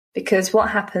Because what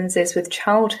happens is with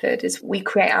childhood is we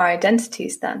create our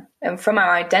identities then. And from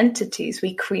our identities,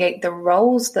 we create the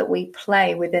roles that we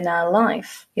play within our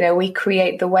life. You know, we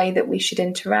create the way that we should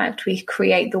interact. We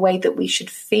create the way that we should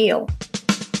feel.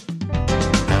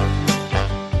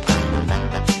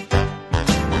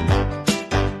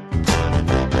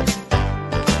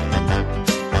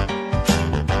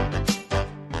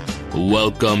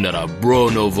 Welcome to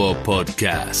the Nouveau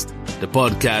podcast, the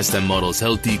podcast that models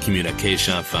healthy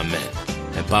communication for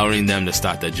men, empowering them to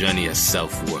start the journey of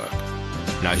self-work.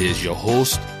 Now here's your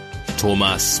host,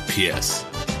 Thomas Pierce.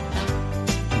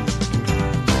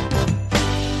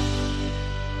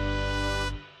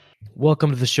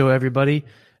 Welcome to the show, everybody.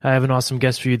 I have an awesome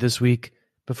guest for you this week.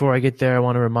 Before I get there, I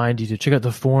want to remind you to check out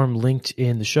the form linked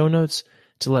in the show notes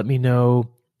to let me know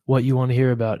what you want to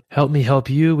hear about. Help me help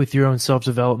you with your own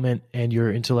self-development and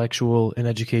your intellectual and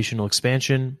educational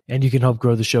expansion, and you can help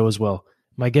grow the show as well.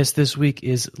 My guest this week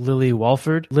is Lilly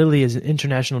Walford. Lilly is an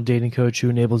international dating coach who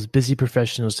enables busy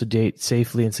professionals to date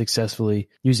safely and successfully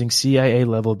using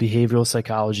CIA-level behavioral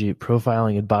psychology,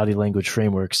 profiling, and body language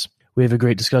frameworks. We have a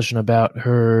great discussion about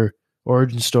her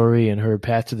origin story and her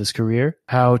path to this career,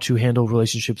 how to handle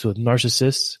relationships with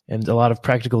narcissists, and a lot of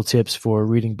practical tips for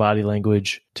reading body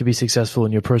language to be successful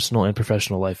in your personal and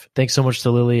professional life. Thanks so much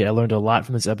to Lilly. I learned a lot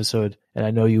from this episode, and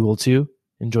I know you will too.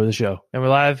 Enjoy the show. And we're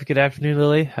live. Good afternoon,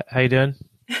 Lilly. How you doing?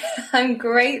 I'm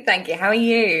great, thank you. How are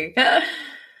you?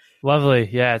 Lovely.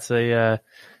 Yeah, it's the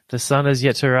sun has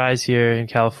yet to rise here in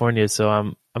California, so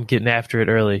I'm getting after it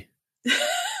early.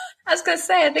 I was going to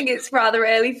say, I think it's rather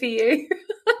early for you.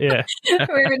 Yeah.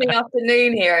 We're in the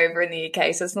afternoon here over in the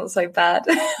UK, so it's not so bad.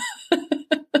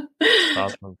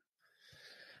 Awesome.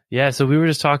 Yeah, so we were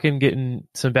just talking, getting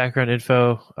some background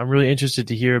info. I'm really interested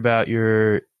to hear about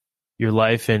your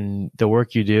life and the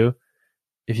work you do.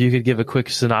 If you could give a quick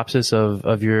synopsis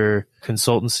of your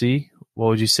consultancy, what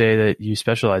would you say that you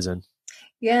specialize in?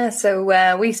 Yeah,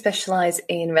 so we specialize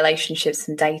in relationships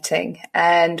and dating,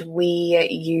 and we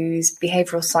use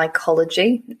behavioral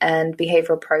psychology and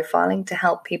behavioral profiling to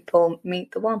help people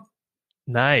meet the one.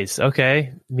 Nice.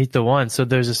 Okay. Meet the one. So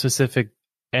there's a specific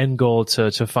end goal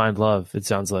to find love, it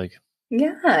sounds like.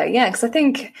 Yeah, because I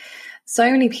think so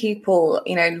many people,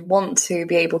 want to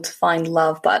be able to find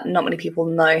love, but not many people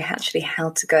know actually how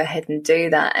to go ahead and do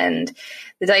that. And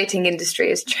the dating industry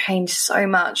has changed so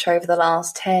much over the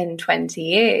last 10, 20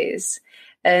 years.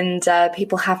 And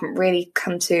people haven't really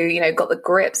come to, got the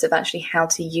grips of actually how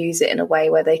to use it in a way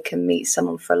where they can meet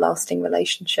someone for a lasting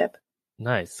relationship.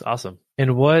 Nice. Awesome.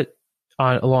 And what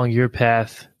along your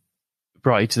path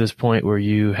brought you to this point where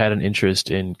you had an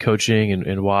interest in coaching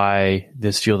and why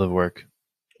this field of work?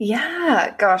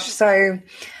 Yeah, gosh. So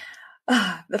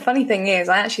the funny thing is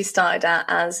I actually started out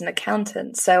as an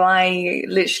accountant. So I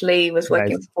literally was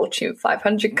working with Fortune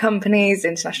 500 companies,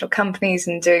 international companies,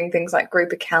 and doing things like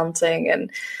group accounting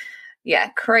and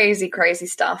crazy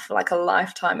stuff like a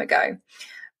lifetime ago.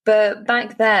 But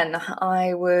back then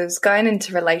I was going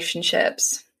into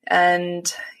relationships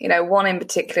and, one in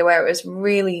particular where it was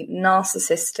really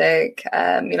narcissistic,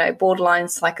 borderline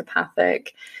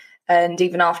psychopathic. And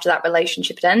even after that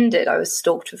relationship had ended, I was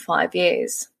stalked for 5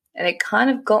 years. And it kind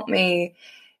of got me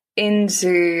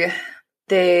into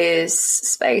this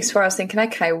space where I was thinking,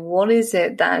 okay, what is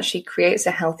it that actually creates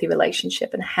a healthy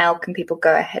relationship and how can people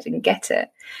go ahead and get it?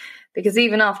 Because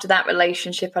even after that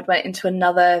relationship, I'd went into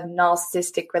another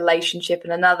narcissistic relationship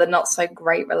and another not so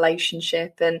great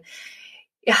relationship. And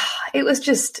it was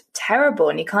just terrible.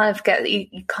 And you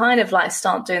kind of like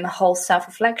start doing the whole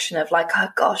self-reflection of like, oh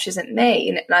gosh, isn't me?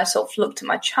 And I sort of looked at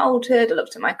my childhood, I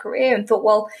looked at my career and thought,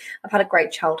 well, I've had a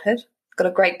great childhood, got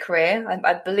a great career.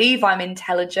 I believe I'm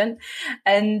intelligent.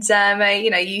 And,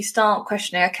 you start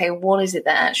questioning, okay, what is it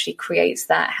that actually creates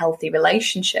that healthy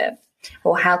relationship?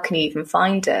 Or how can you even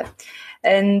find it?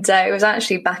 And it was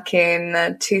actually back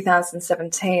in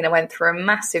 2017, I went through a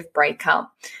massive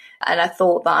breakup. And I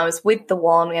thought that I was with the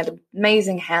one. We had an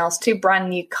amazing house, 2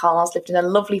 brand new cars, lived in a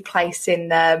lovely place in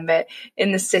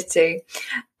the city.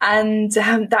 And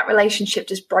that relationship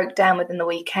just broke down within the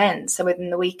weekend. So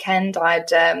within the weekend,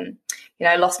 I'd,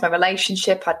 lost my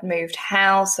relationship. I'd moved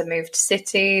house. I moved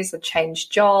cities. I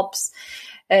changed jobs.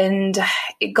 And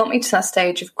it got me to that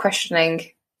stage of questioning,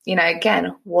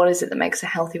 again, what is it that makes a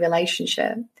healthy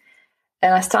relationship?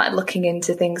 And I started looking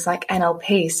into things like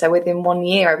NLP. So within 1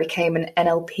 year, I became an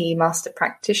NLP master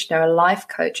practitioner, a life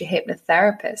coach, a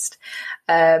hypnotherapist,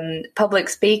 public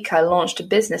speaker. I launched a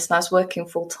business and I was working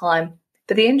full time.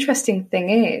 But the interesting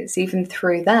thing is, even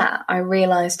through that, I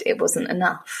realized it wasn't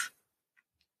enough.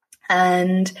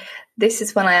 And this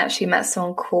is when I actually met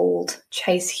someone called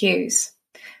Chase Hughes.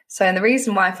 So the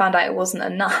reason why I found out it wasn't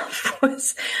enough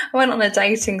was I went on a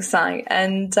dating site,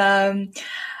 and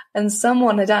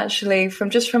someone had actually,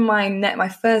 from my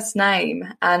first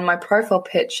name and my profile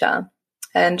picture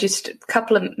and just a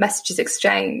couple of messages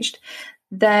exchanged,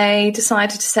 they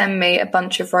decided to send me a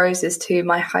bunch of roses to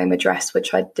my home address,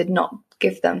 which I did not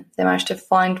give them. They managed to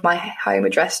find my home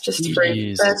address just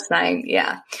through first name.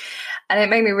 Yeah. And it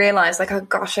made me realize, like, oh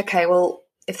gosh, okay, well,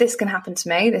 if this can happen to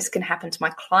me, this can happen to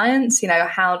my clients. You know,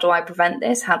 how do I prevent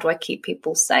this? How do I keep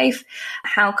people safe?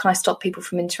 How can I stop people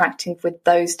from interacting with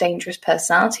those dangerous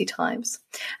personality types?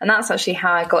 And that's actually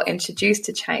how I got introduced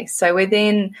to Chase. So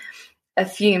within a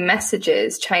few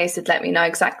messages, Chase had let me know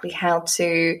exactly how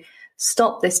to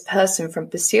stop this person from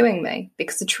pursuing me.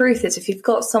 Because the truth is, if you've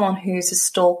got someone who's a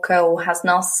stalker or has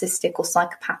narcissistic or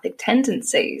psychopathic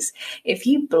tendencies, if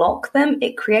you block them,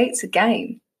 it creates a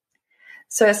game.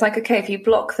 So it's like, okay, if you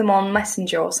block them on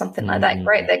Messenger or something like that,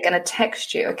 great, they're going to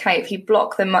text you. Okay, if you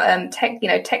block them,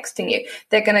 texting you,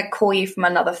 they're going to call you from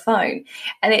another phone.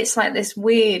 And it's like this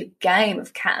weird game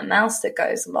of cat and mouse that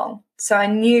goes along. So I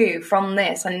knew from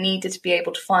this, I needed to be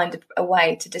able to find a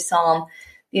way to disarm,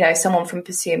 you know, someone from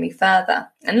pursuing me further.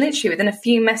 And literally within a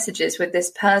few messages with this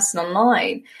person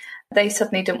online, they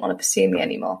suddenly didn't want to pursue me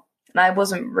anymore. And I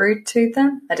wasn't rude to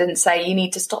them. I didn't say, you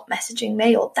need to stop messaging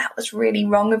me, or that was really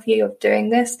wrong of you of doing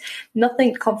this.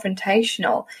 Nothing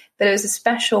confrontational, but it was a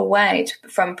special way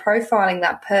from profiling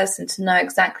that person to know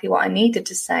exactly what I needed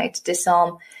to say to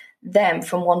disarm them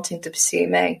from wanting to pursue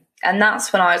me. And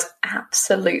that's when I was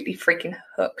absolutely freaking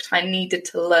hooked. I needed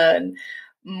to learn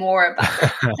more about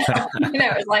it. You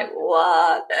know, it was like,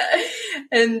 what?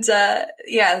 And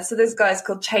so this guy's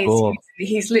called Chase. Cool.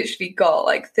 He's literally got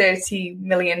like $30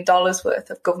 million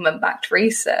worth of government-backed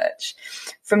research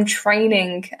from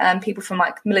training people from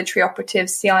like military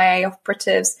operatives, CIA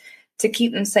operatives, to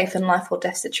keep them safe in life or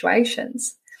death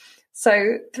situations.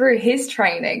 So through his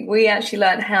training, we actually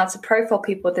learned how to profile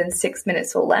people within 6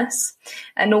 minutes or less,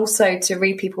 and also to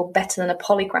read people better than a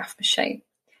polygraph machine.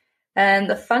 And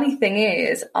the funny thing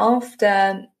is,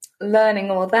 after learning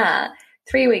all that,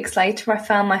 3 weeks later, I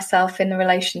found myself in a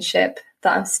relationship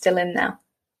that I'm still in now.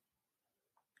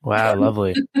 Wow,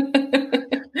 lovely.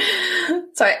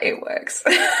 So it works.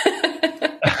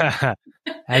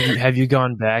 Have you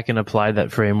gone back and applied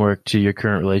that framework to your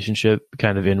current relationship,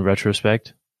 kind of in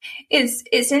retrospect?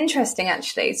 It's interesting,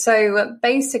 actually. So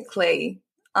basically,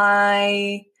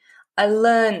 I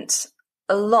learned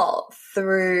a lot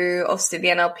through, obviously, the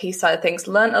NLP side of things,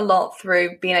 learned a lot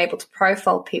through being able to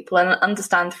profile people and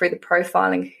understand through the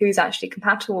profiling who's actually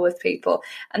compatible with people.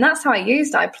 And that's how I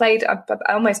used it.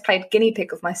 I almost played guinea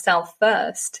pig of myself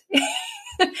first.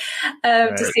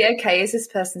 To see, okay, is this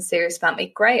person serious about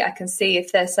me? Great. I can see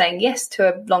if they're saying yes to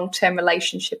a long-term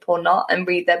relationship or not, and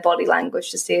read their body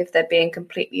language to see if they're being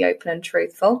completely open and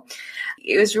truthful.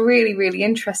 It was really, really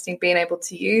interesting being able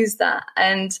to use that.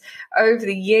 And over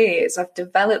the years, I've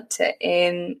developed it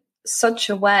in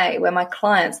such a way where my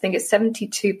clients, I think it's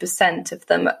 72% of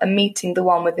them are meeting the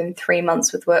one within 3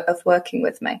 months of working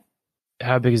with me.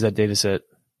 How big is that data set?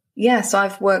 Yeah, so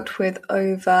I've worked with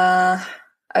over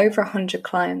 100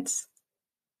 clients.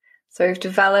 So we've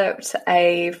developed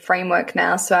a framework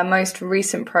now. So our most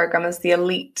recent program is the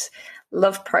Elite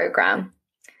Love Program.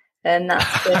 And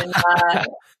that's been,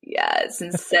 it's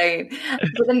insane.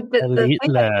 Elite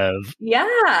Love.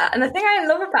 Yeah. And the thing I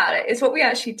love about it is what we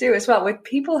actually do as well. With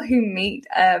people who meet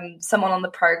someone on the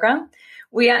program,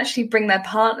 we actually bring their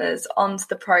partners onto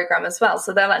the program as well.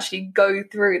 So they'll actually go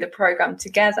through the program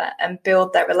together and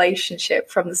build their relationship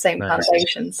from the same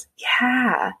foundations.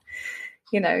 Yeah.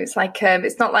 You know, it's like,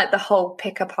 it's not like the whole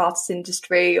pickup artist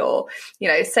industry, or, you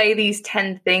know, say these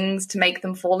 10 things to make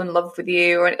them fall in love with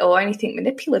you, or anything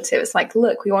manipulative. It's like,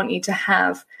 look, we want you to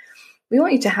have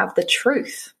the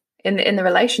truth in the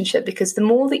relationship, because the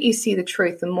more that you see the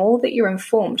truth, the more that you're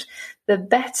informed, the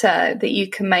better that you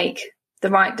can make the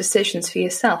right decisions for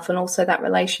yourself and also that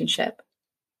relationship.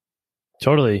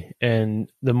 Totally.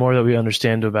 And the more that we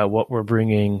understand about what we're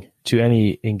bringing to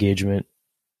any engagement,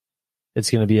 it's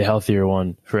going to be a healthier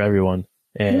one for everyone.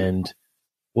 And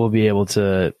we'll be able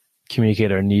to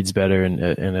communicate our needs better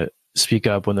and speak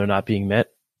up when they're not being met.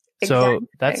 Exactly. So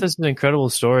that's just an incredible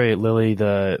story, Lilly.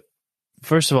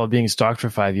 First of all, being stalked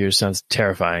for 5 years sounds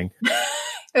terrifying.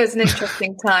 It was an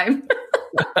interesting time.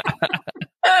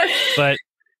 But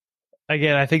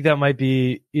again, I think that might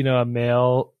be, you know, a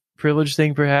male privilege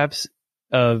thing, perhaps,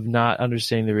 of not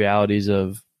understanding the realities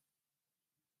of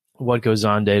what goes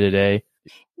on day to day.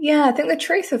 Yeah, I think the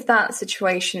truth of that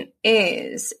situation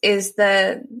is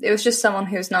that it was just someone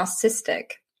who was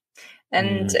narcissistic.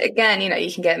 And again,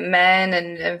 you can get men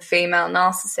and female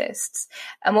narcissists.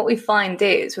 And what we find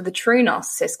is with the true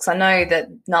narcissist, because I know that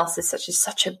narcissist is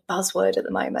such a buzzword at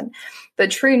the moment, but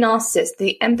true narcissist,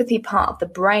 the empathy part of the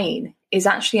brain is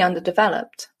actually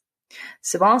underdeveloped.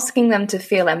 So asking them to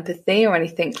feel empathy or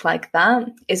anything like that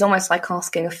is almost like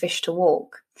asking a fish to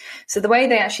walk. So the way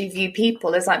they actually view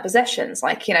people is like possessions,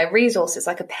 like, resources,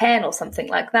 like a pen or something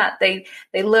like that. They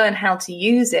learn how to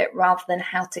use it rather than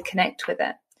how to connect with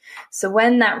it. So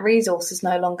when that resource is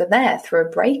no longer there through a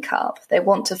breakup, they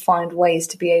want to find ways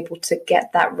to be able to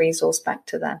get that resource back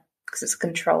to them because it's a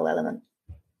control element.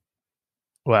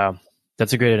 Wow.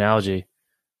 That's a great analogy.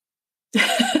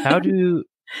 How do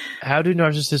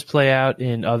narcissists play out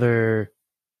in other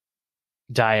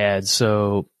dyads?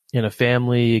 So in a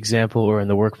family example or in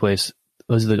the workplace,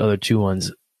 those are the other two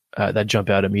ones that jump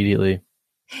out immediately.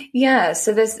 Yeah.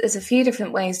 So there's a few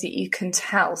different ways that you can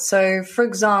tell. So for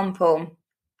example,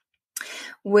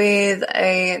 with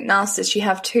a narcissist, you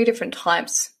have two different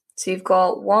types. So you've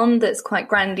got one that's quite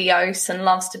grandiose and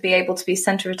loves to be able to be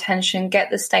center of attention,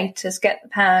 get the status, get the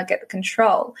power, get the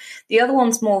control. The other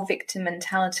one's more victim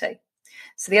mentality.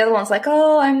 So the other one's like,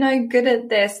 oh, I'm no good at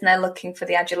this. And they're looking for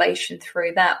the adulation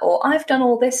through that. Or I've done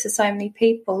all this for so many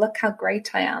people. Look how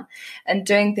great I am. And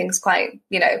doing things quite,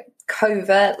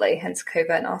 covertly, hence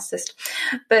covert narcissist.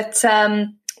 But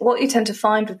what you tend to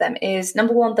find with them is,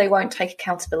 number one, they won't take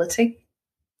accountability.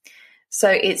 So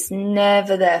it's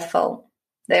never their fault.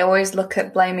 They always look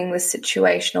at blaming the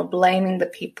situation or blaming the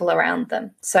people around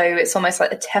them. So it's almost like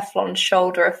the Teflon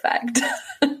shoulder effect.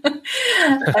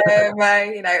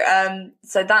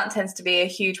 So that tends to be a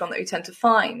huge one that we tend to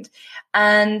find.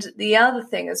 And the other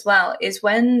thing as well is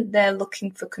when they're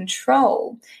looking for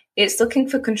control, it's looking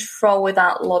for control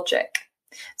without logic.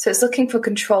 So it's looking for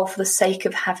control for the sake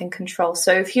of having control.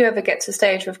 So if you ever get to a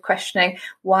stage of questioning,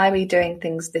 why are we doing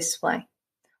things this way?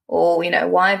 Or,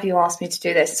 why have you asked me to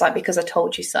do this? It's like, because I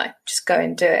told you so. Just go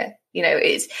and do it.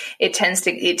 It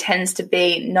tends to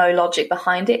be no logic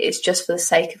behind it. It's just for the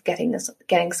sake of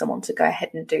getting someone to go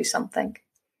ahead and do something.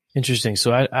 Interesting.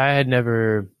 So I had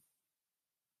never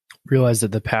realized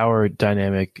that the power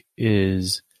dynamic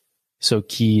is so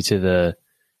key to the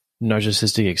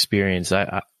narcissistic experience.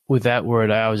 With that word,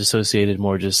 I always associated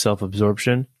more just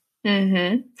self-absorption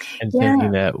and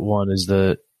thinking that one is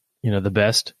the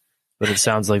best. But it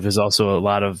sounds like there's also a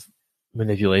lot of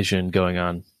manipulation going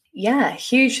on. Yeah,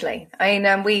 hugely. I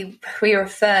mean, we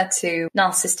refer to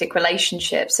narcissistic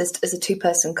relationships as a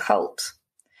two-person cult.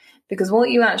 Because what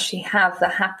you actually have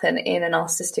that happen in a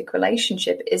narcissistic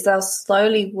relationship is they'll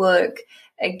slowly work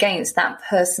against that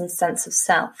person's sense of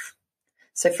self.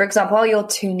 So, for example, oh, you're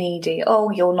too needy.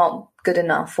 Oh, you're not good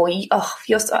enough. Or,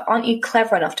 aren't you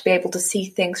clever enough to be able to see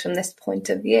things from this point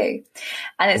of view?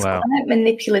 And it's quite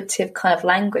manipulative kind of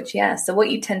language, yeah. So what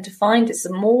you tend to find is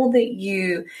the more that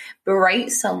you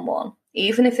berate someone,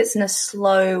 even if it's in a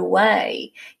slow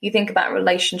way, you think about a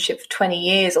relationship for 20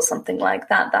 years or something like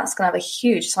that, that's going to have a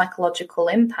huge psychological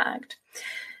impact.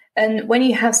 And when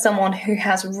you have someone who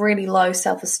has really low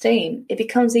self-esteem, it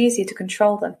becomes easier to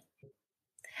control them.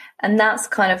 And that's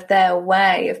kind of their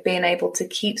way of being able to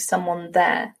keep someone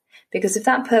there. Because if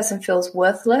that person feels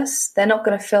worthless, they're not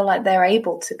going to feel like they're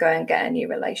able to go and get a new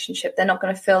relationship. They're not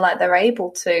going to feel like they're able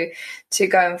to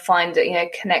go and find a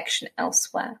connection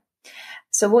elsewhere.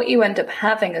 So what you end up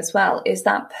having as well is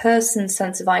that person's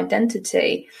sense of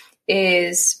identity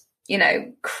is,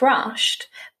 crushed,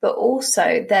 but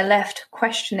also they're left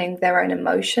questioning their own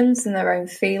emotions and their own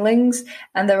feelings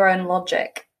and their own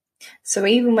logic. So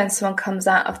even when someone comes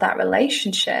out of that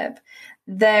relationship,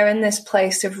 they're in this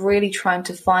place of really trying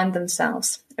to find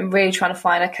themselves and really trying to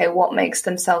find, okay, what makes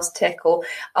themselves tick, or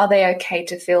are they okay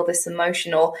to feel this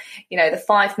emotion, or, the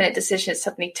 5-minute decision it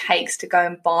suddenly takes to go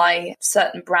and buy a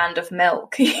certain brand of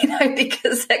milk,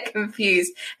 because they're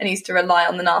confused and used to rely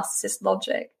on the narcissist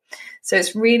logic. So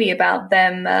it's really about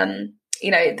them,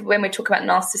 when we talk about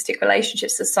narcissistic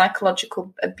relationships, the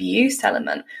psychological abuse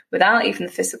element, without even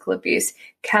the physical abuse,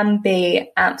 can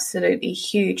be absolutely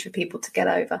huge for people to get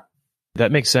over.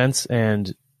 That makes sense,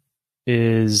 and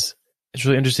it's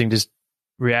really interesting just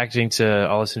reacting to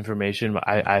all this information.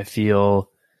 I feel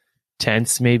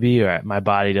tense maybe, or my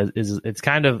body it's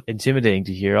kind of intimidating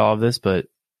to hear all of this, but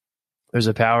there's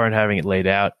a power in having it laid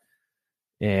out.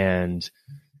 And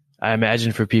I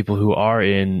imagine for people who are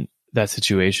in that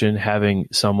situation, having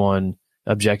someone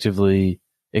objectively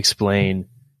explain,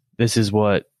 this is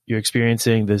what you're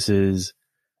experiencing, these are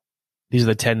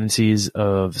the tendencies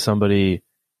of somebody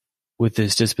with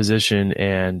this disposition,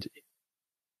 and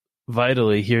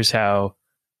vitally, here's how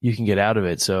you can get out of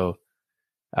it. So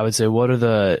I would say, what are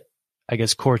the,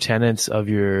 core tenets of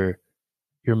your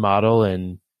your model,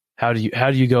 and how do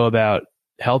you go about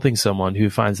helping someone who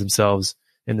finds themselves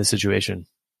in this situation?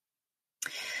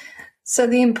 So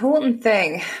the important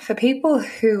thing for people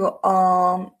who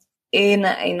are in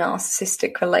a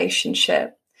narcissistic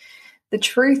relationship, the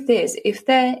truth is, if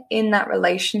they're in that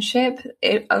relationship,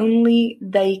 only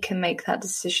they can make that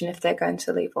decision if they're going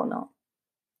to leave or not.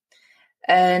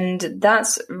 And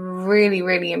that's really,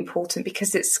 really important,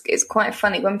 because it's quite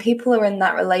funny. When people are in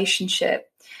that relationship,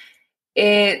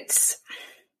 it's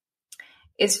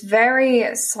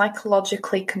very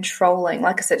psychologically controlling.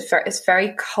 Like I said, it's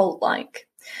very cult-like.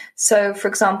 So, for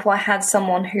example, I had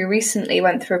someone who recently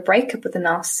went through a breakup with a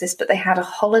narcissist, but they had a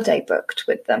holiday booked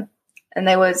with them. And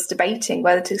they was debating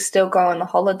whether to still go on the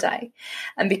holiday.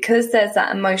 And because there's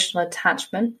that emotional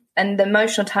attachment, and the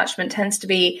emotional attachment tends to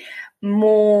be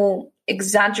more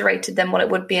exaggerated than what it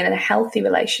would be in a healthy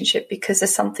relationship, because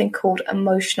there's something called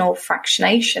emotional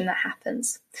fractionation that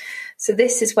happens. So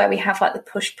this is where we have like the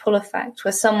push-pull effect,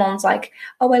 where someone's like,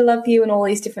 oh, I love you, and all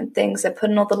these different things. They're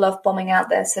putting all the love bombing out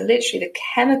there. So literally the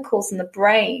chemicals in the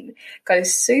brain go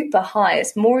super high.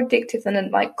 It's more addictive than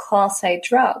like class A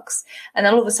drugs. And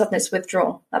then all of a sudden it's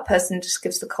withdrawal. That person just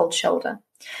gives the cold shoulder.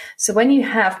 So when you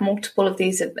have multiple of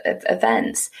these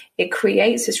events, it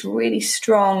creates this really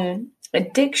strong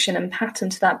addiction and pattern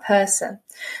to that person.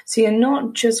 So you're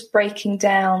not just breaking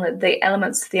down the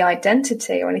elements of the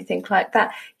identity or anything like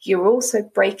that. You're also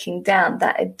breaking down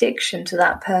that addiction to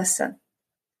that person,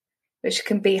 which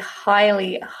can be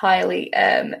highly, highly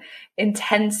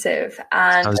intensive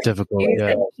and sounds difficult.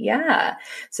 Yeah.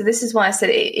 So this is why I said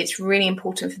it's really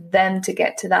important for them to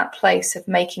get to that place of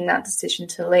making that decision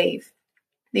to leave.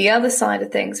 The other side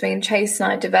of things, me and Chase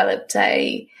and I developed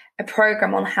a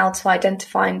program on how to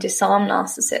identify and disarm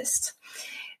narcissists.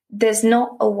 There's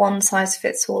not a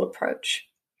one-size-fits-all approach,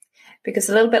 because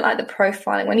a little bit like the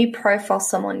profiling, when you profile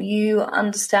someone, you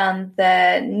understand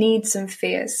their needs and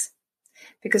fears.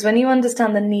 Because when you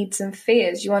understand the needs and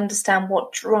fears, you understand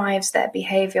what drives their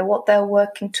behavior, what they're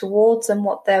working towards, and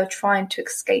what they're trying to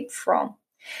escape from.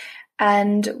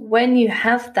 And when you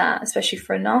have that, especially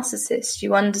for a narcissist,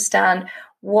 you understand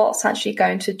what's actually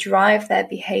going to drive their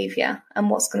behavior and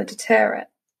what's going to deter it.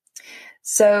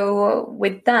 So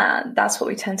with that, that's what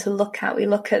we tend to look at. We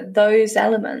look at those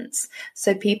elements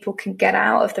so people can get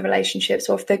out of the relationships,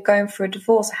 or if they're going through a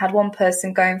divorce. I had one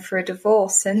person going through a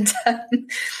divorce, and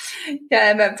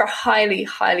a highly,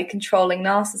 highly controlling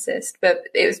narcissist. But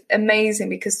it was amazing,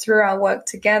 because through our work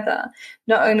together,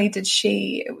 not only was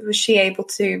she able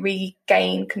to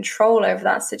regain control over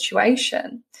that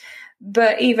situation,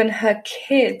 but even her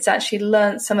kids actually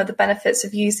learned some of the benefits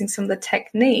of using some of the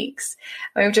techniques.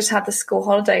 I mean, we've just had the school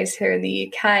holidays here in the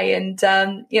UK, and,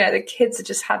 the kids have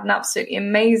just had an absolutely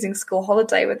amazing school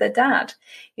holiday with their dad.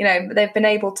 They've been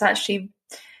able to actually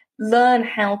learn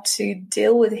how to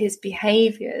deal with his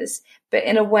behaviors, but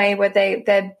in a way where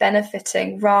they're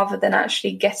benefiting rather than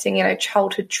actually getting,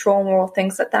 childhood trauma or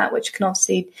things like that, which can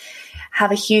obviously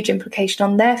have a huge implication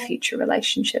on their future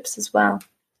relationships as well.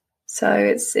 So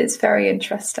it's very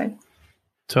interesting.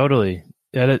 Totally.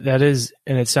 That is,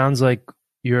 and it sounds like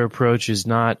your approach is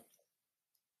not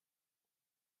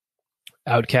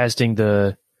outcasting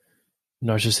the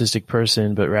narcissistic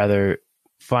person, but rather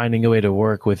finding a way to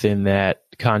work within that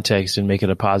context and make it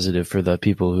a positive for the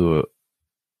people who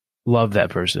love that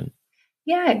person.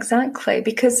 Yeah, exactly.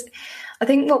 Because I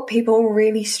think what people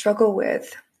really struggle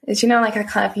with is, like I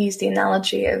kind of use the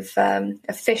analogy of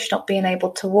a fish not being able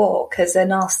to walk as a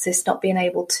narcissist not being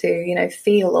able to,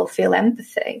 feel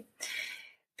empathy.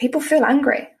 People feel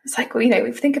angry. It's like, if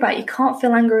you think about it, you can't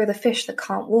feel angry with a fish that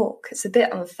can't walk. It's a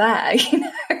bit unfair,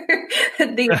 The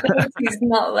ability is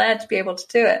not there to be able to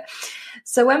do it.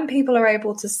 So when people are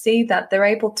able to see that, they're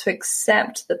able to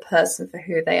accept the person for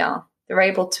who they are. They're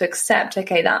able to accept,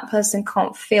 okay, that person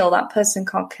can't feel, that person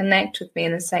can't connect with me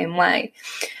in the same way.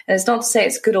 And it's not to say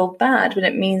it's good or bad, but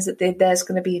it means that there's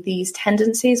going to be these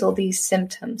tendencies or these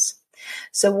symptoms.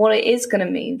 So what it is going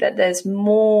to mean that there's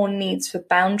more needs for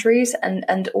boundaries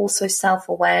and also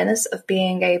self-awareness of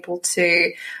being able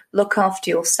to look after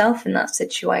yourself in that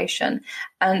situation,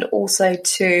 and also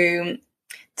to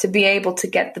be able to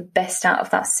get the best out of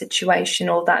that situation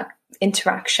or that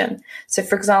interaction. So,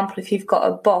 for example, if you've got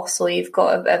a boss or you've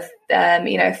got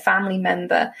a family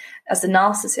member as a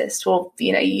narcissist, well,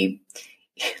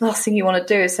 last thing you want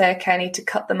to do is say, okay, I need to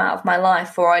cut them out of my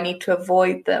life, or I need to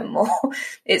avoid them, or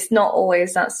it's not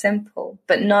always that simple.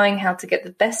 But knowing how to get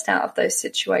the best out of those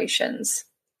situations,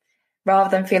 rather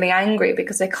than feeling angry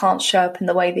because they can't show up in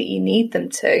the way that you need them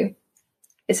to,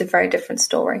 is a very different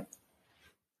story.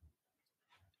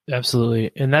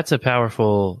 Absolutely. And that's a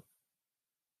powerful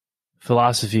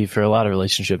philosophy for a lot of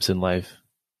relationships in life,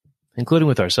 including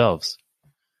with ourselves.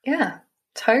 Yeah,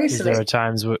 totally. There are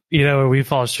times where we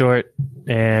fall short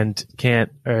and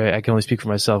can't, or I can only speak for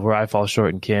myself, where I fall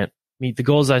short and can't meet the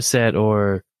goals I set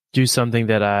or do something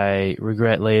that I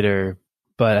regret later.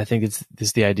 But I think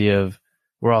it's the idea of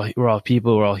we're all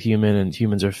people, we're all human, and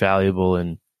humans are fallible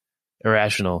and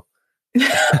irrational.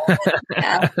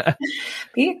 Yeah. But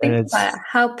you think about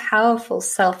how powerful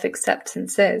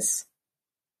self-acceptance is.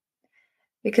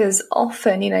 Because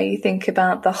often, you think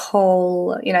about the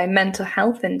whole, mental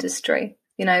health industry.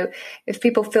 If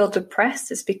people feel depressed,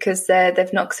 it's because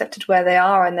they've not accepted where they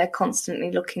are and they're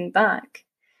constantly looking back.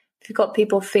 If you've got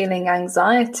people feeling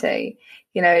anxiety,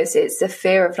 it's the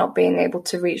fear of not being able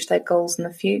to reach their goals in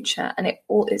the future. And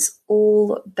it's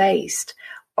all based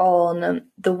on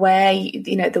the way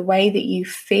that you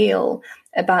feel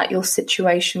about your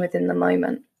situation within the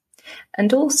moment.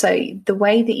 And also the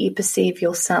way that you perceive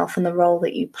yourself and the role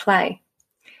that you play.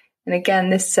 And again,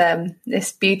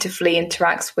 this beautifully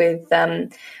interacts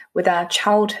with our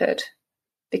childhood,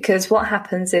 because what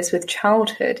happens is with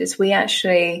childhood is we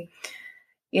actually,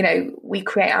 we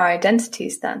create our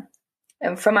identities then.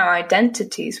 And from our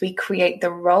identities, we create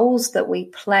the roles that we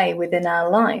play within our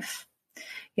life.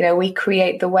 We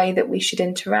create the way that we should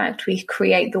interact. We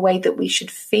create the way that we should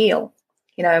feel,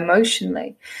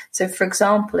 emotionally. So, for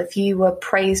example, if you were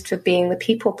praised for being the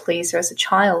people pleaser as a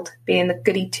child, being the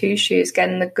goody two-shoes,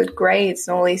 getting the good grades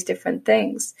and all these different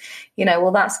things,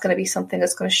 that's going to be something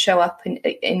that's going to show up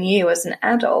in you as an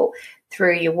adult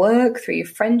through your work, through your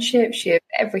friendships, your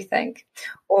everything.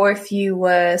 Or if you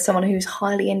were someone who's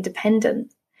highly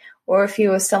independent, or if you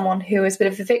were someone who is a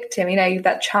bit of a victim,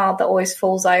 that child that always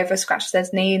falls over, scratches their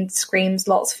knee and screams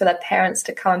lots for their parents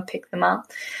to come and pick them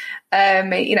up.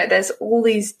 There's all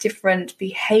these different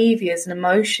behaviors and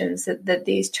emotions that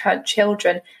these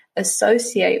children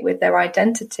associate with their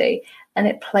identity, and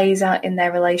it plays out in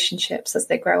their relationships as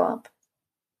they grow up.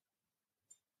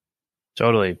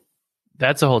 Totally.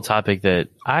 That's a whole topic that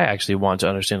I actually want to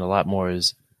understand a lot more,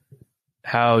 is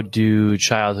how do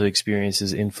childhood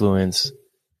experiences influence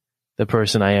the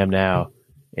person I am now?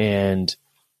 And,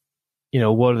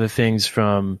 what are the things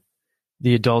from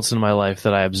the adults in my life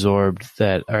that I absorbed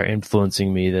that are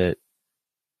influencing me that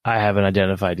I haven't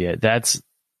identified yet? That's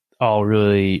all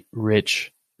really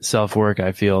rich self-work,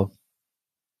 I feel.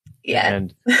 Yeah.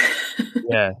 And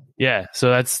yeah.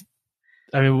 So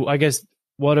I guess,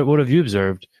 what have you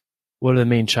observed? What are the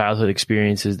main childhood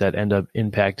experiences that end up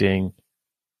impacting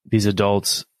these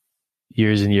adults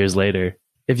years and years later?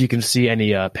 If you can see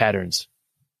any patterns.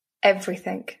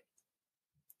 Everything.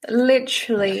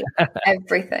 Literally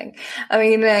everything. I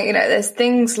mean, there's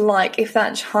things like, if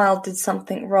that child did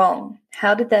something wrong,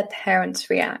 how did their parents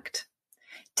react?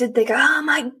 Did they go, "Oh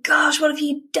my gosh, what have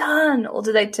you done?" Or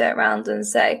did they turn around and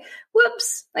say,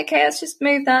 "Whoops, okay, let's just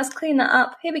move that, let's clean that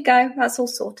up. Here we go, that's all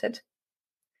sorted."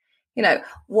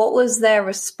 What was their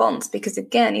response? Because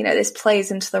again, this plays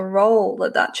into the role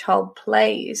that child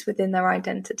plays within their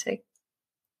identity.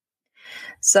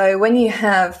 So when you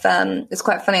have, it's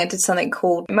quite funny, I did something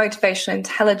called motivational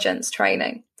intelligence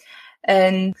training.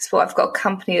 And so I've got a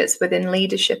company that's within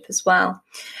leadership as well.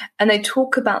 And they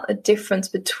talk about the difference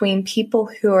between people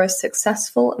who are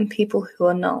successful and people who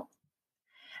are not.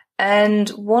 And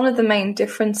one of the main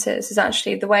differences is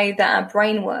actually the way that our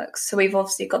brain works. So we've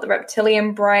obviously got the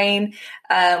reptilian brain,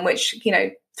 which,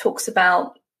 talks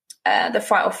about the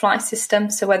fight or flight system.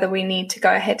 So whether we need to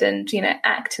go ahead and,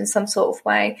 act in some sort of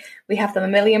way. We have the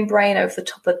mammalian brain over the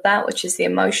top of that, which is the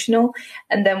emotional.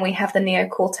 And then we have the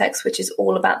neocortex, which is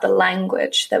all about the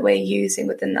language that we're using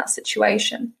within that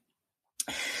situation.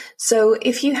 So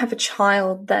if you have a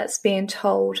child that's being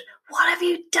told, "What have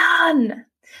you done?"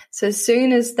 So as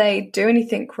soon as they do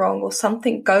anything wrong or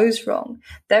something goes wrong,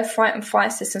 their fight and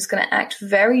flight system is going to act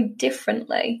very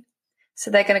differently. So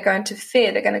they're going to go into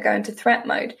fear. They're going to go into threat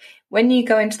mode. When you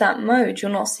go into that mode, you're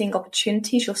not seeing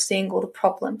opportunities. You're seeing all the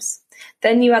problems.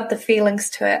 Then you add the feelings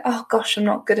to it. "Oh gosh, I'm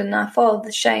not good enough." Oh,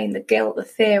 the shame, the guilt, the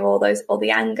fear, all those, or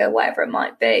the anger, whatever it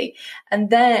might be. And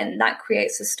then that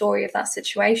creates a story of that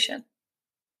situation.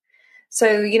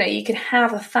 So, you can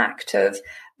have a fact of,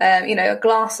 a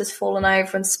glass has fallen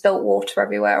over and spilt water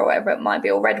everywhere or whatever it might be,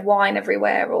 or red wine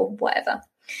everywhere or whatever.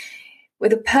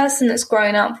 With a person that's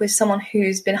grown up with someone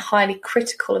who's been highly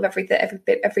critical of every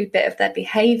bit of their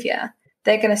behavior,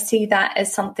 they're going to see that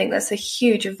as something that's a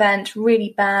huge event,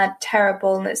 really bad,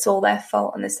 terrible, and it's all their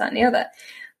fault and this, that, and the other.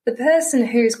 The person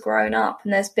who's grown up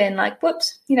and there's been like,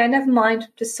 "Whoops, never mind,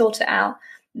 just sort it out."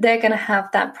 they're going to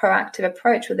have that proactive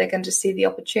approach where they're going to see the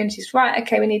opportunities. Right,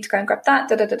 okay, we need to go and grab that,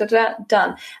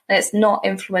 done. And it's not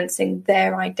influencing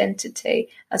their identity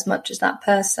as much as that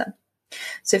person.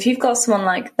 So if you've got someone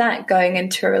like that going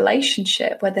into a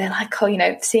relationship where they're like, oh, you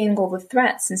know, seeing all the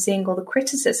threats and seeing all the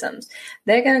criticisms,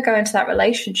 they're going to go into that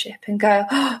relationship and go,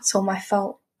 oh, it's all my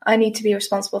fault. I need to be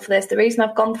responsible for this. The reason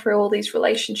I've gone through all these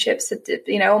relationships,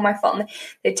 you know, all my fault. And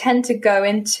they tend to go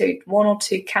into one or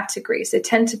two categories. They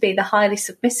tend to be the highly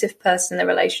submissive person in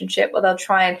the relationship where they'll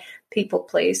try and people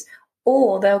please,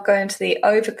 or they'll go into the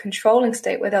over controlling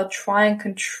state where they'll try and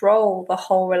control the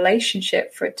whole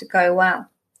relationship for it to go well.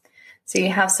 So you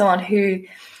have someone who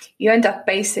you end up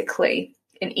basically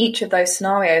in each of those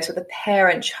scenarios with a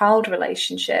parent-child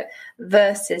relationship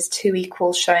versus two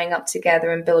equals showing up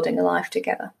together and building a life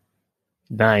together.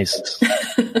 Nice.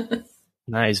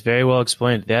 Nice. Very well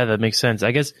explained. Yeah, that makes sense.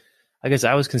 I guess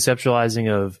I was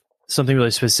conceptualizing of something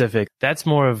really specific. That's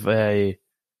more of a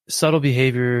subtle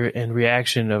behavior and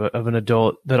reaction of an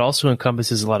adult that also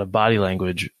encompasses a lot of body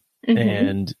language. Mm-hmm.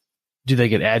 And do they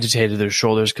get agitated? Their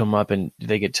shoulders come up, and do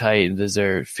they get tight? And does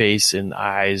their face and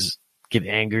eyes get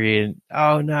angry? And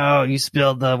oh no, you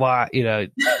spilled the water. You know,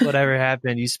 whatever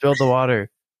happened, you spilled the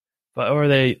water. But or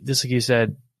they, just like you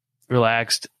said,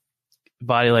 relaxed.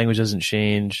 Body language doesn't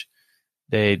change.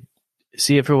 They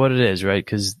see it for what it is, right?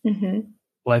 Because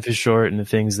life is short, and the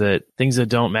things that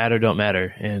don't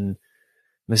matter, and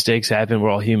mistakes happen.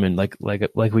 We're all human. Like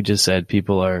we just said,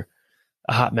 people are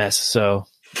a hot mess. So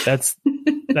that's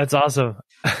awesome.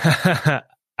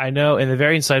 I know, and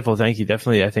very insightful. Thank you.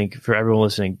 Definitely, I think for everyone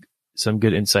listening, some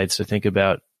good insights to think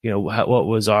about. You know, what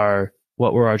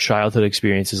were our childhood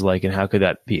experiences like, and how could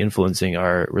that be influencing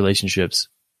our relationships?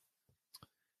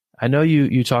 I know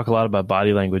you talk a lot about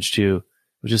body language too,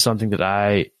 which is something that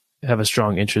I have a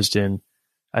strong interest in.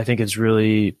 I think it's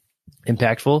really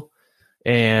impactful,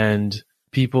 and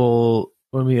people,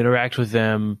 when we interact with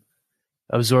them,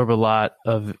 absorb a lot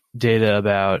of data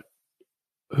about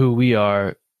who we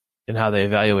are and how they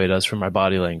evaluate us from our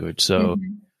body language. So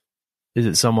is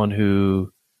it someone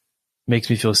who makes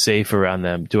me feel safe around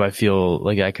them? Do I feel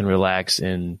like I can relax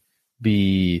and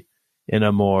be in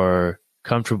a more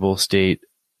comfortable state?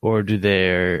 Or does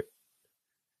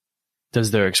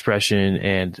their expression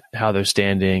and how they're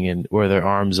standing and where their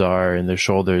arms are and their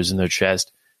shoulders and their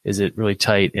chest, is it really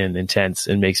tight and intense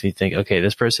and makes me think, okay,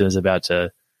 this person is about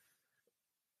to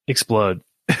explode?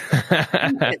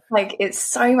 It's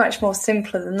so much more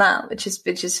simpler than that, which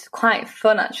is quite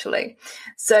fun actually.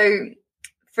 So,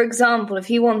 for example, if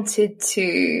you wanted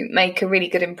to make a really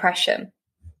good impression,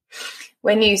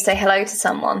 when you say hello to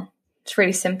someone, it's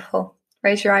really simple.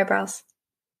 Raise your eyebrows.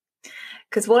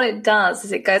 Because what it does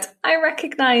is it goes, I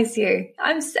recognize you.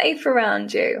 I'm safe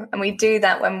around you. And we do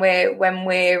that when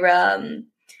we're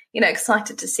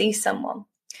excited to see someone.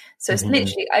 So it's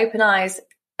literally open eyes,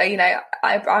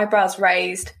 eyebrows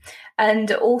raised,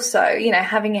 and also,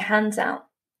 having your hands out,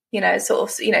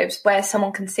 where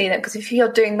someone can see them. Because if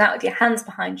you're doing that with your hands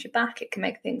behind your back, it can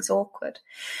make things awkward.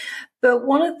 But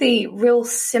one of the real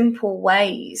simple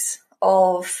ways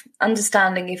of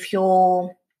understanding if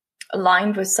you're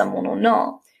aligned with someone or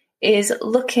not is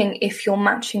looking if you're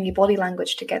matching your body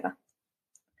language together.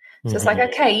 So it's like,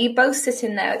 okay, you both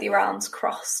sitting there with your arms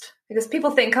crossed, because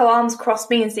people think, arms crossed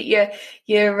means that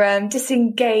you're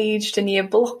disengaged and you're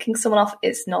blocking someone off.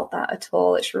 It's not that at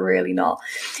all. It's really not.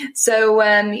 So,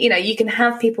 you can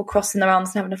have people crossing their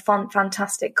arms and having a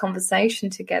fantastic conversation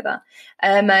together.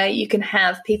 You can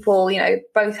have people,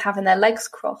 both having their legs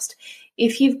crossed.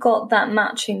 If you've got that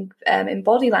matching in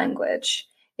body language,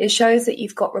 it shows that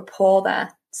you've got rapport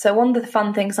there. So one of the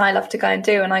fun things I love to go and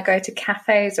do when I go to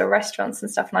cafes or restaurants and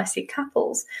stuff and I see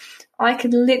couples, I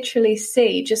can literally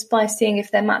see, just by seeing if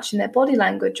they're matching their body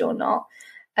language or not,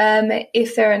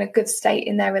 if they're in a good state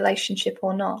in their relationship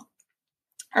or not.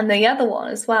 And the other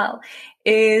one as well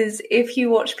is if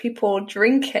you watch people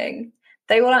drinking,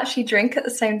 they will actually drink at the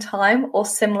same time or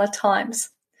similar times.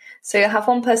 So you'll have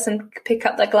one person pick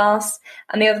up their glass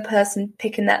and the other person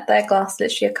picking their glass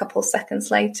literally a couple of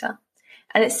seconds later.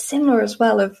 And it's similar as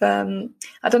well of,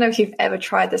 I don't know if you've ever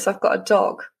tried this. I've got a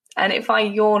dog, and if I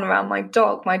yawn around my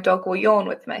dog will yawn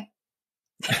with me.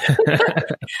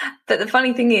 But the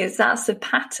funny thing is, that's the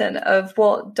pattern of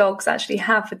what dogs actually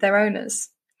have with their owners.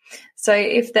 So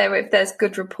if there's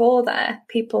good rapport there,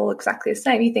 people exactly the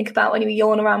same. You think about when you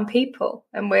yawn around people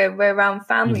and we're around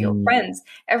family or friends,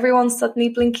 everyone's suddenly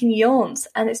blinking yawns,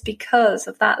 and it's because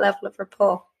of that level of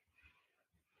rapport.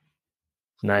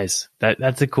 Nice.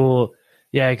 That's a cool,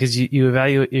 yeah, because you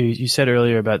evaluate. You said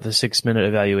earlier about the 6-minute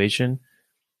evaluation.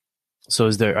 So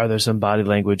are there some body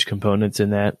language components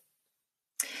in that?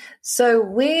 So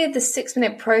with the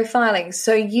 6-minute profiling,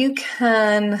 so you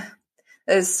can,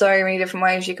 there's so many different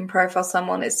ways you can profile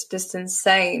someone. It's just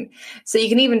insane. So you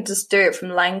can even just do it from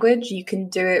language. You can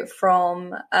do it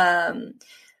from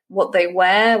what they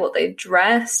wear, what they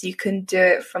dress. You can do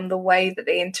it from the way that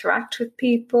they interact with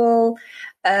people.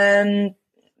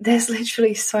 There's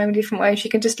literally so many different ways.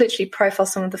 You can just literally profile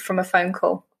someone from a phone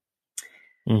call.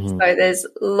 Mm-hmm. So there's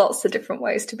lots of different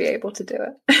ways to be able to do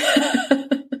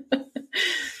it.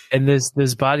 And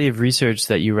this body of research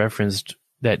that you referenced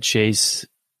that Chase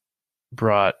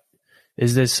brought,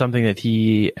 is this something that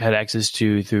he had access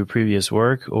to through previous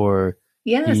work, or?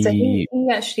 Yeah, so he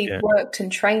actually worked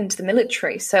and trained the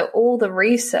military. So all the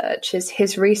research is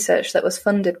his research that was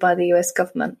funded by the US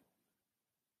government.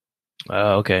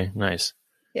 Oh, okay, nice.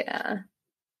 Yeah.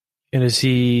 And was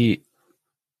he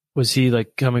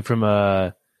like coming from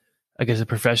a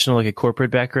professional, like a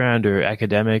corporate background or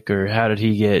academic, or how did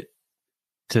he get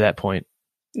to that point?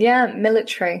 Yeah,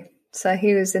 military. So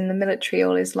he was in the military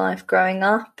all his life growing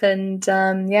up, and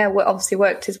obviously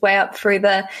worked his way up through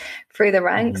the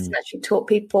ranks, and actually taught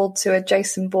people to a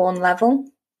Jason Bourne level.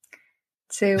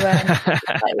 To like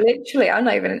literally,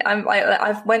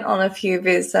 I've went on a few of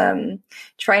his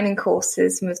training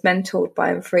courses and was mentored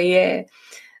by him for a year.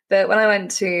 But when I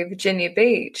went to Virginia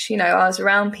Beach, I was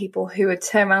around people who would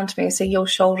turn around to me and say, "Your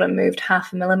shoulder moved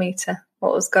 0.5 millimeter.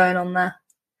 What was going on there?"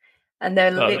 And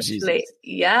they're literally,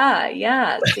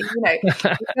 yeah. So, you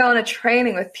go on a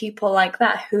training with people like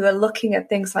that who are looking at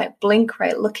things like blink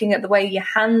rate, looking at the way your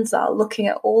hands are, looking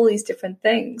at all these different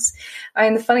things. I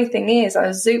mean, the funny thing is I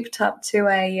was zooped up to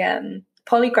a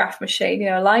polygraph machine,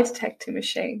 a lie detector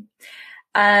machine.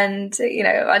 And,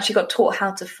 I actually got taught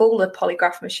how to fool the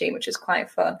polygraph machine, which is quite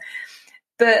fun.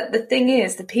 But the thing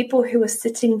is, the people who were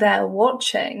sitting there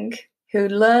watching, who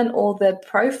learn all the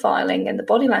profiling and the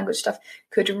body language stuff,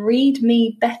 could read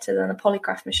me better than a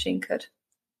polygraph machine could.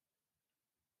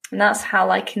 And that's how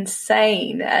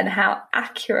insane and how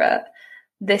accurate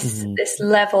this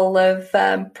level of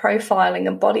profiling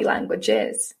and body language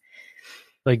is.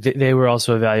 Like they were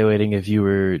also evaluating if you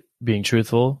were being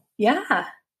truthful? Yeah.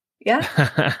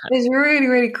 It's really,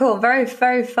 really cool. Very,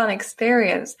 very fun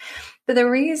experience. But the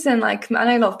reason, I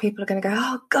know a lot of people are going to go,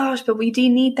 "Oh gosh, but we do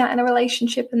need that in a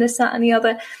relationship and this, that, and the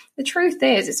other." The truth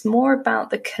is, it's more about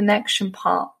the connection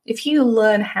part. If you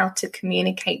learn how to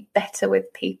communicate better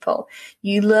with people,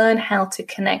 you learn how to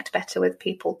connect better with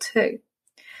people too.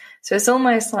 So it's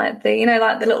almost like the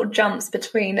little jumps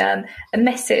between a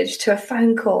message to a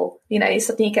phone call.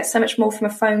 Suddenly you get so much more from a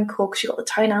phone call because you've got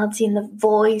the tonality and the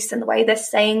voice and the way they're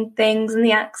saying things and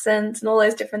the accents and all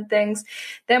those different things.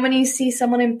 Then when you see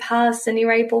someone in person,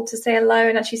 you're able to say hello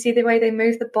and actually see the way they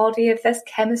move the body, if there's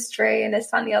chemistry and this,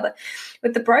 that, and the other.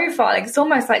 With the profiling, it's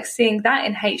almost like seeing that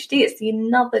in HD.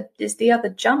 It's the other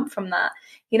jump from that.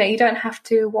 You don't have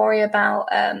to worry about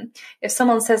if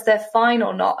someone says they're fine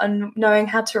or not, and knowing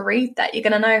how to read that. You're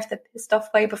going to know if they're pissed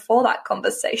off way before that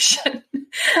conversation.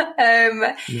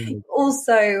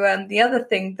 Also, the other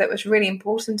thing that was really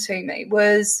important to me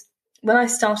was when I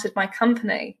started my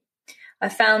company, I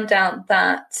found out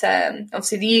that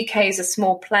obviously the UK is a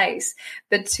small place,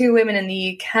 but 2 women in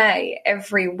the UK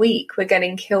every week were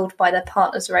getting killed by their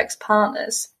partners or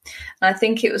ex-partners. And I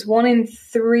think it was 1 in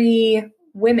 3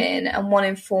 women and 1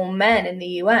 in 4 men in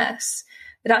the US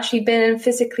that actually been in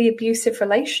physically abusive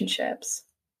relationships.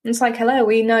 And it's like, hello,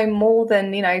 we know more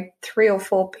than, 3 or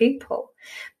 4 people.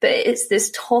 But it's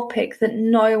this topic that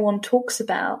no one talks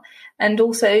about. And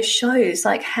also it shows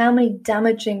how many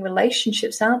damaging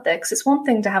relationships out there. Because it's one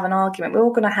thing to have an argument. We're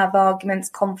all going to have arguments,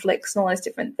 conflicts, and all those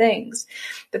different things.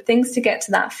 But things to get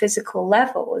to that physical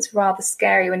level is rather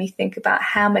scary when you think about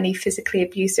how many physically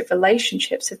abusive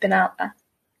relationships have been out there.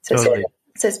 So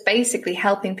it's basically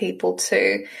helping people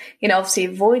to, obviously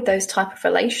avoid those type of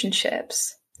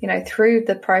relationships, through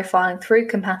the profiling, through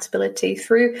compatibility,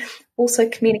 through also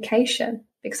communication.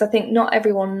 Because I think not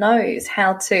everyone knows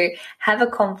how to have a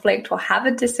conflict or have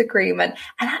a disagreement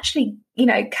and actually,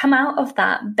 come out of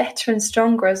that better and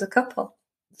stronger as a couple.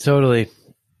 Totally.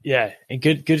 Yeah. And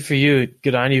good for you.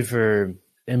 Good on you for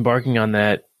embarking on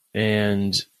that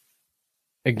and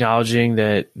acknowledging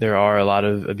that there are a lot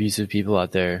of abusive people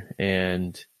out there.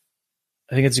 And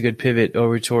I think it's a good pivot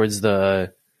over towards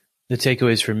the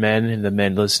takeaways for men and the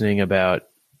men listening about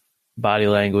body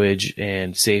language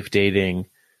and safe dating.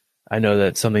 I know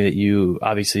that's something that you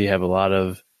obviously have a lot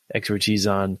of expertise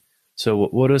on. So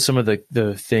what are some of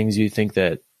the things you think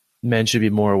that men should be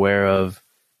more aware of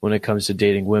when it comes to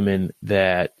dating women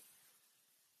that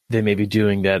they may be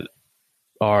doing that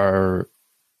are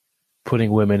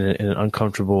putting women in an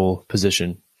uncomfortable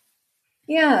position?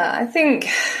 Yeah, I think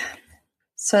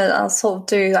So I'll sort of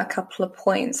do a couple of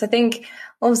points. I think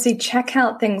obviously check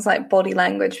out things like body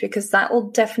language, because that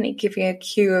will definitely give you a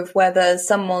cue of whether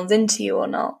someone's into you or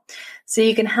not. So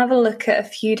you can have a look at a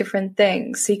few different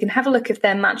things. So you can have a look if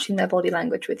they're matching their body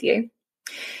language with you.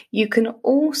 You can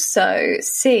also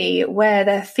see where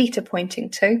their feet are pointing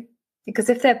to, because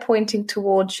if they're pointing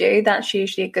towards you, that's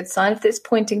usually a good sign. If it's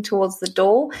pointing towards the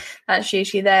door, that's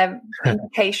usually their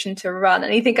indication to run.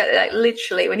 And you think, like,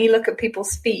 literally, when you look at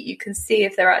people's feet, you can see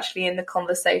if they're actually in the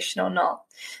conversation or not.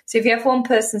 So if you have one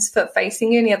person's foot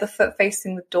facing you and the other foot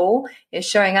facing the door, it's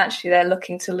showing actually they're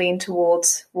looking to lean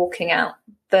towards walking out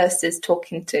versus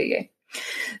talking to you.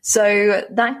 So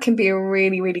that can be a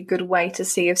really, really good way to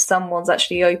see if someone's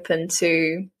actually open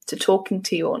to talking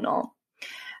to you or not.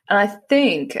 And I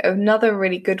think another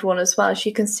really good one as well is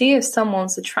you can see if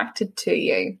someone's attracted to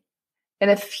you in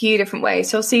a few different ways.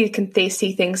 So obviously you can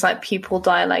see things like pupil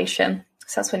dilation.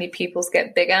 So that's when your pupils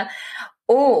get bigger.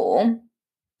 Or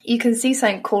you can see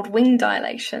something called wing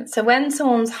dilation. So when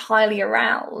someone's highly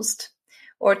aroused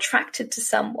or attracted to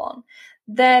someone,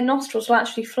 their nostrils will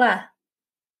actually flare.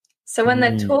 So when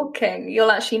they're talking,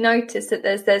 you'll actually notice that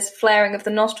there's flaring of the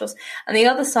nostrils. And the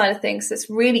other side of things that's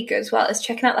really good as well is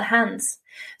checking out the hands.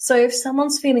 So if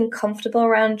someone's feeling comfortable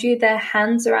around you, their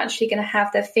hands are actually going to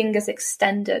have their fingers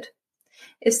extended.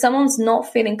 If someone's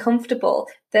not feeling comfortable,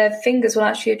 their fingers will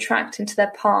actually attract into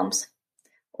their palms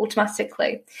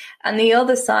automatically. And the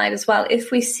other side as well,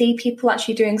 if we see people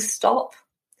actually doing stop,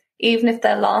 even if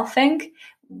they're laughing,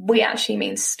 we actually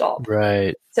mean stop.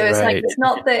 Right. So it's like, it's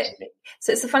not that.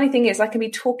 So it's the funny thing is I can be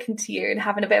talking to you and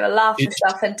having a bit of a laugh and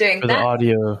stuff and doing for that. The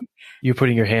audio, you're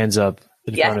putting your hands up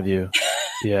in front of you.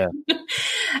 Yeah.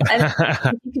 And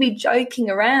you can be joking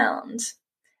around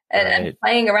and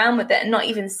playing around with it and not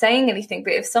even saying anything.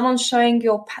 But if someone's showing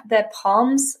their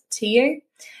palms to you,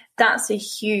 that's a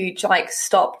huge, like,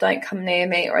 stop, don't come near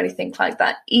me or anything like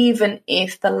that, even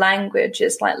if the language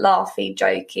is like laughy,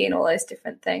 jokey and all those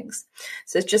different things.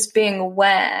 So it's just being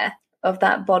aware of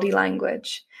that body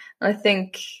language. And I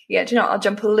think, I'll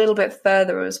jump a little bit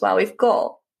further as well. We've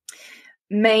got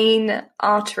main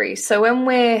arteries. So when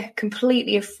we're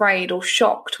completely afraid or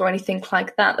shocked or anything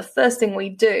like that, the first thing we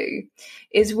do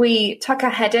is we tuck our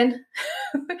head in.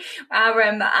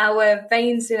 Our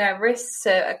veins in our wrists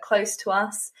are close to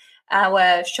us.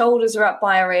 Our shoulders are up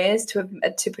by our ears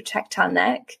to protect our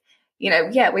neck. We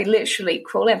literally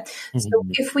crawl in. So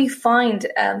if we find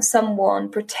someone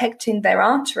protecting their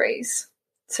arteries,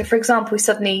 so for example, we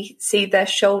suddenly see their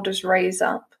shoulders raise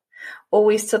up, or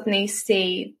we suddenly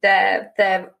see their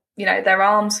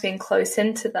arms being close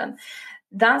into them,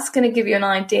 that's going to give you an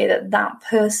idea that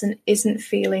person isn't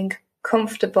feeling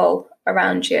comfortable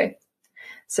around you.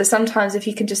 So sometimes if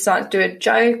you can just do a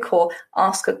joke or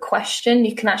ask a question,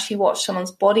 you can actually watch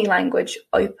someone's body language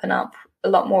open up a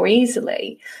lot more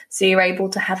easily. So you're able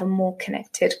to have a more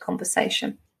connected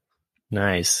conversation.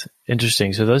 Nice.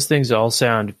 Interesting. So those things all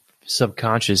sound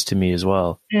subconscious to me as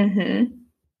well. Mm-hmm.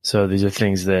 So these are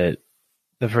things that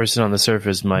the person on the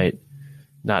surface might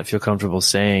not feel comfortable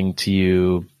saying to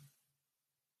you,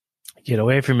 "Get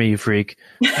away from me, you freak."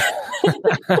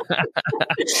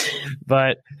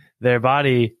 But their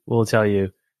body will tell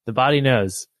you. The body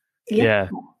knows. Yeah.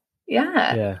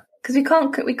 Because we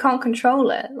can't control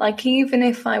it. Like, even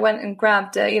if I went and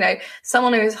grabbed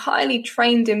someone who is highly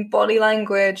trained in body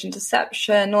language and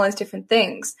deception, all those different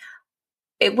things,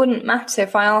 it wouldn't matter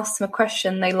if I asked them a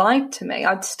question, they lied to me.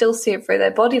 I'd still see it through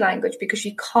their body language, because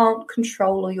you can't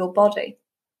control your body.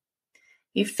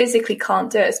 You physically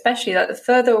can't do it, especially like the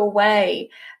further away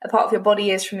a part of your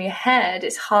body is from your head,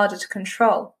 it's harder to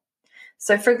control.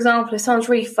 So, for example, if someone's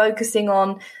really focusing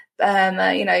on,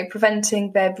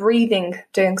 preventing their breathing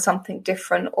doing something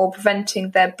different, or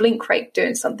preventing their blink rate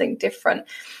doing something different,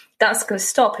 that's going to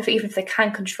stop even if they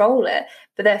can control it.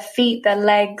 But their feet, their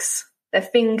legs, their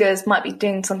fingers might be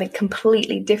doing something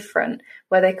completely different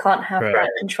where they can't have that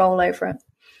control over it.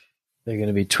 They're going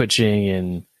to be twitching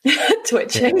and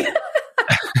twitching. Yeah.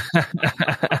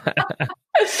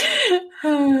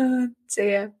 Oh,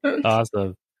 dear.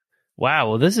 Awesome. Wow.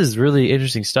 Well, this is really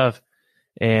interesting stuff.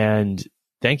 And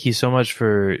thank you so much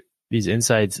for these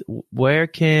insights. Where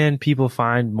can people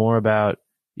find more about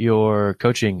your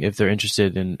coaching if they're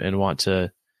interested and want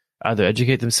to either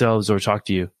educate themselves or talk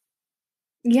to you?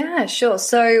 Yeah, sure.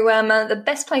 So the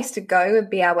best place to go would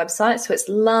be our website. So it's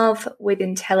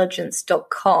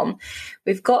lovewithintelligence.com.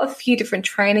 We've got a few different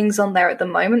trainings on there at the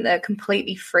moment that are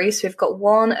completely free. So we've got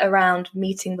one around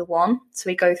meeting the one. So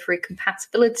we go through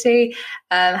compatibility,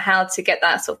 how to get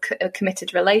that sort of a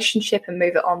committed relationship and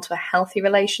move it on to a healthy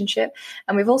relationship.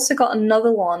 And we've also got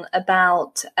another one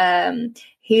about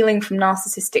healing from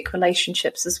narcissistic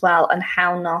relationships as well, and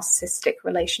how narcissistic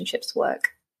relationships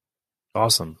work.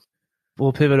 Awesome.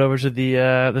 We'll pivot over to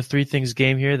the three things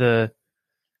game here.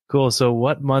 Cool. So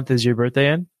what month is your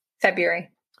birthday in? February.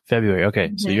 Okay.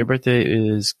 Mm-hmm. So your birthday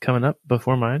is coming up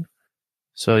before mine.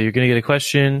 So you're going to get a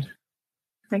question.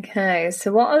 Okay.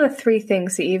 So what are the three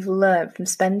things that you've learned from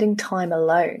spending time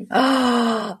alone?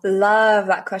 Oh, love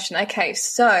that question. Okay.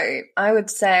 So I would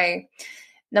say,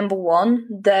 number one,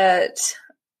 that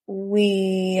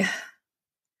we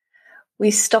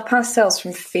stop ourselves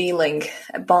from feeling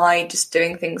by just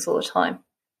doing things all the time.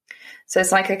 So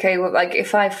it's like, okay, well, like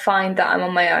if I find that I'm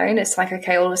on my own, it's like,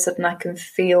 okay, all of a sudden I can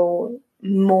feel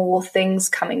more things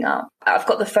coming up. I've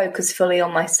got the focus fully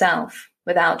on myself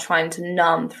without trying to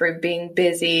numb through being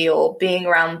busy or being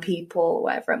around people or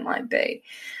whatever it might be.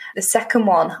 The second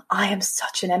one, I am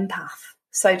such an empath.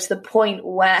 So to the point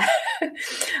where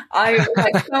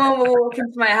someone will walk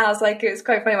into my house, like it was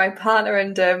quite funny, my partner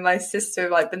and my sister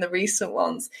have like been the recent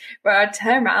ones, where I'd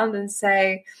turn around and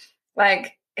say,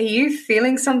 like, are you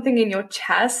feeling something in your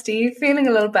chest? Are you feeling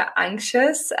a little bit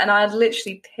anxious? And I'd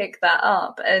literally pick that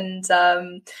up. And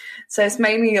so it's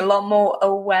made me a lot more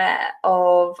aware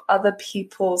of other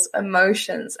people's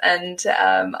emotions and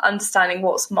understanding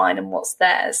what's mine and what's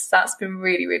theirs. That's been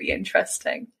really, really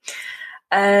interesting.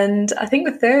 And I think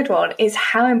the third one is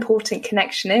how important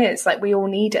connection is. Like, we all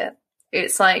need it.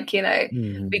 It's like,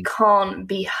 we can't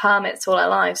be hermits all our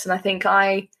lives. And I think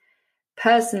I'm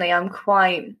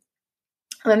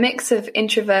a mix of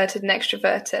introverted and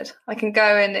extroverted. I can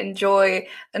go and enjoy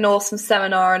an awesome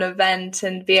seminar, an event,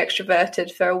 and be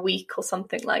extroverted for a week or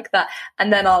something like that.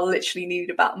 And then I'll literally need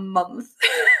about a month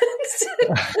to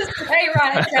say,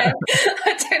 right, okay,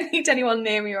 I don't need anyone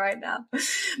near me right now.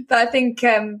 But I think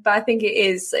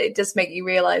it does make you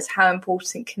realize how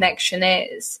important connection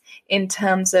is in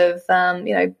terms of,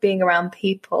 being around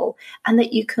people, and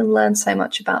that you can learn so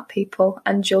much about people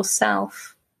and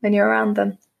yourself when you're around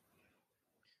them.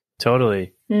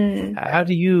 Totally. How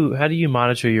do you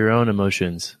monitor your own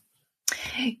emotions?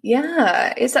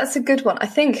 Yeah, that's a good one. I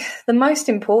think the most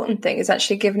important thing is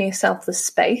actually giving yourself the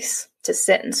space to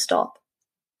sit and stop.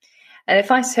 And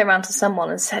if I sit around to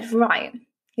someone and said, right,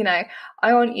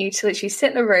 I want you to literally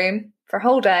sit in a room for a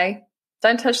whole day,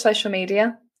 don't touch social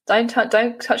media, don't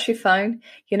touch your phone,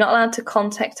 you're not allowed to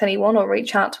contact anyone or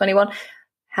reach out to anyone.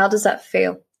 How does that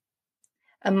feel?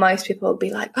 And most people will be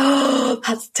like, oh,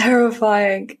 that's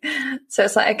terrifying. So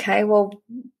it's like, okay, well,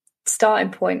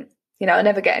 starting point, I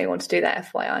never get anyone to do that,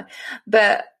 FYI.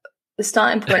 But the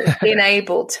starting point is being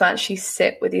able to actually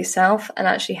sit with yourself and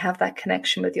actually have that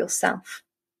connection with yourself.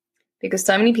 Because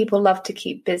so many people love to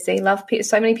keep busy,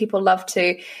 so many people love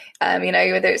to,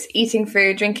 whether it's eating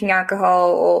food, drinking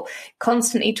alcohol, or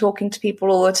constantly talking to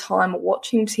people all the time, or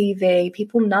watching TV,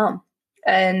 people numb.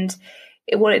 And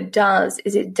what it does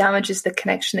is it damages the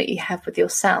connection that you have with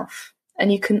yourself.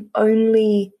 And you can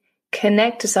only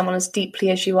connect to someone as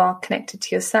deeply as you are connected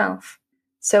to yourself.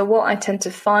 So what I tend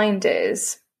to find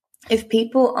is if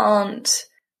people aren't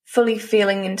fully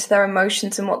feeling into their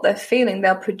emotions and what they're feeling,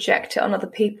 they'll project it on other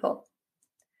people.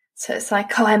 So it's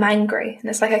like, oh, I'm angry. And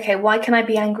it's like, okay, why can I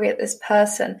be angry at this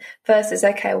person? Versus,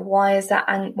 okay, why is that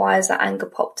anger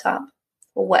popped up?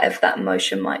 Or whatever that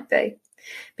emotion might be.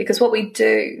 Because what we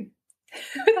do,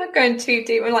 without going too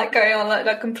deep, we're like going on like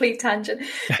a complete tangent.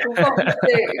 What we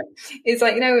do is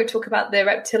like, we talk about the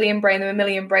reptilian brain, the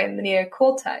mammalian brain, and the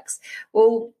neocortex.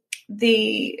 Well,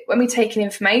 when we take in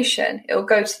information, it will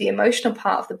go to the emotional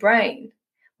part of the brain.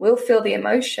 We'll feel the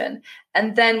emotion,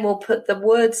 and then we'll put the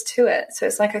words to it. So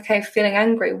it's like, okay, feeling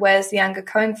angry, where's the anger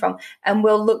coming from? And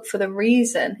we'll look for the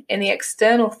reason in the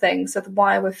external things of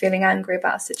why we're feeling angry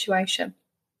about a situation.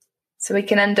 So we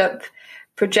can end up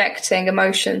projecting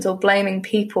emotions or blaming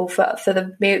people for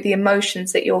the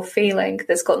emotions that you're feeling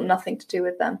that's got nothing to do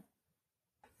with them.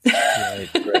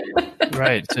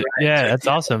 Right. So, yeah, that's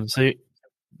awesome. So you're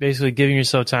basically giving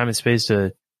yourself time and space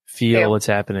to feel what's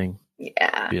happening.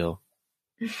 Yeah.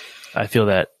 I feel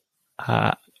that.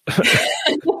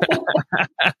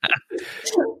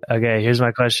 Okay, here's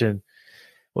my question.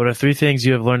 What are three things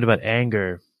you have learned about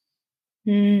anger?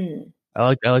 I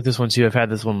like this one too. I've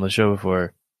had this one on the show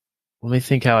before. Let me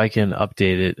think how I can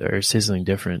update it or say something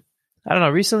different. I don't know.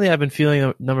 Recently, I've been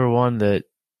feeling, number one, that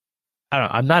I don't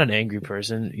know, I'm not an angry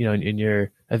person. In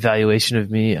your evaluation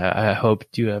of me, I hope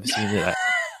you have seen that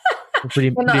I'm a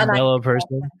pretty mellow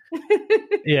person.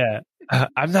 Yeah,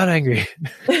 I'm not angry.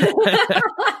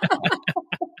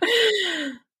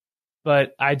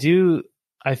 But I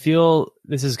feel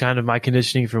this is kind of my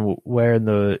conditioning from where in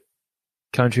the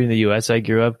country in the US I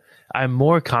grew up. I'm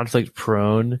more conflict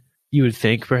prone, you would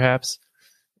think, perhaps.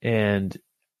 And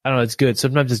I don't know, it's good.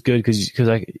 Sometimes it's good because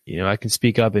I can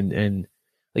speak up and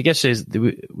like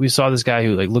yesterday we saw this guy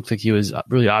who like looked like he was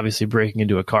really obviously breaking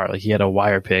into a car. Like he had a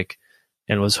wire pick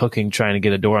and was hooking, trying to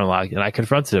get a door unlocked. And I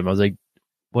confronted him. I was like,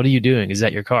 "What are you doing? Is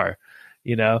that your car?"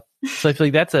 So I feel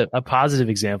like that's a positive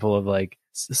example of like,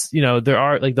 there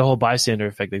are like the whole bystander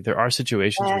effect. Like there are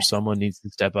situations where someone needs to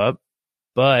step up,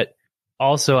 but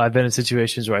also I've been in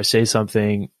situations where I say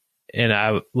something and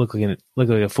I look like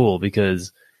a fool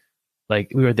because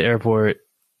like we were at the airport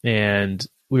and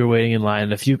we were waiting in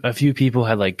line. And a few people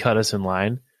had like cut us in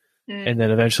line, and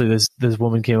then eventually this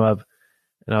woman came up,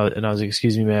 and I was like,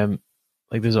 "Excuse me, ma'am,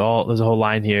 like there's a whole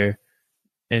line here,"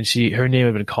 and her name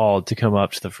had been called to come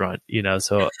up to the front,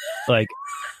 So like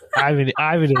I'm an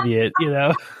idiot,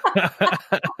 And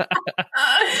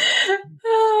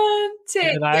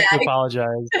I have to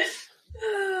apologize.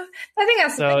 I think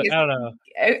that's the thing. I don't know.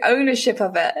 Ownership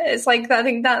of it. It's like I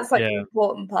think that's like the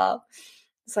important part.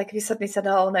 It's like if you suddenly said,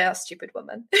 "Oh no, that stupid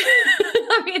woman."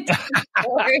 I mean,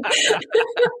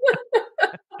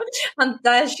 and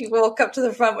there she walk up to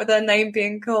the front with her name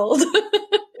being called.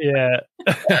 Yeah.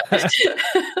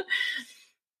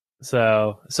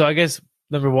 So I guess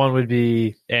number one would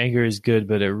be anger is good,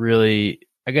 but I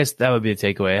guess that would be a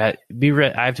takeaway. I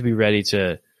have to be ready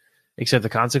to accept the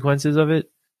consequences of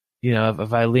it.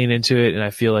 If I lean into it and I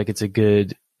feel like it's a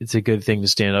good thing to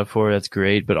stand up for, that's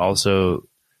great. But also,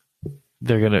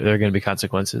 there are gonna be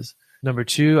consequences. Number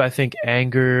two, I think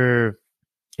anger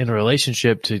in a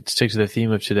relationship, to stick to the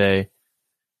theme of today,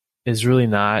 is really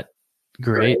not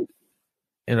great.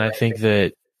 And I think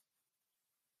that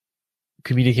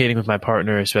communicating with my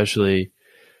partner, especially,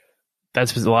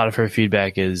 that's a lot of her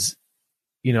feedback is,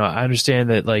 I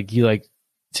understand that like you like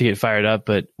to get fired up,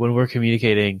 but when we're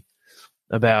communicating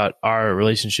about our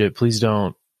relationship, please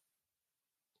don't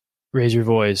raise your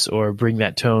voice or bring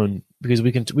that tone, because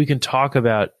we can talk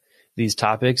about these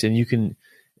topics, and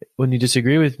when you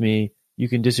disagree with me, you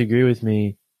can disagree with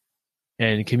me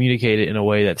and communicate it in a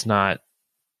way that's not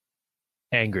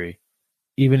angry.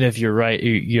 Even if you're right,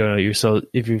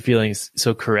 if you're feeling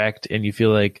so correct and you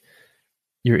feel like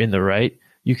you're in the right,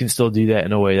 you can still do that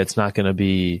in a way that's not going to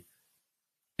be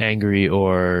angry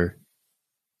or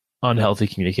unhealthy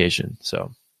communication.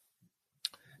 So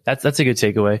that's a good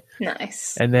takeaway.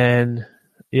 Nice. And then,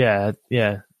 yeah.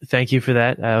 Thank you for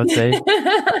that. I would say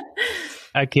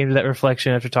I came to that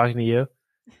reflection after talking to you.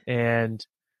 And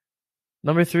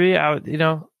number three, I would,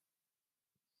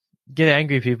 get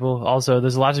angry, people. Also,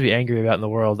 there's a lot to be angry about in the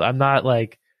world. I'm not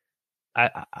like,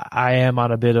 I am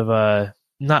on a bit of a,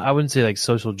 I wouldn't say like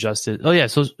social justice. Oh yeah.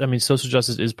 Social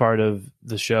justice is part of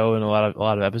the show in a lot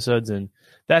of episodes, and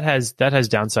that has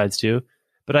downsides too.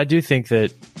 But I do think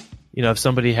that, if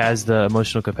somebody has the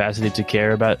emotional capacity to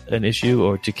care about an issue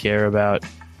or to care about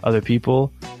other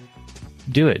people,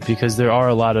 do it, because there are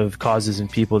a lot of causes and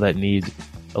people that need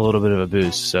a little bit of a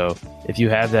boost. So if you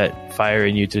have that fire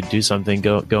in you to do something,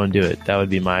 go and do it. That would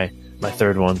be my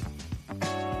third one.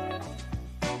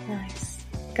 Nice.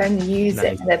 Go and use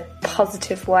it in a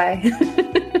positive way.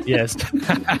 Yes.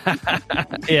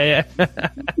 Yeah.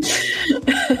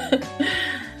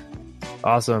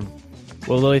 Awesome.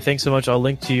 Well, Lilly, thanks so much. I'll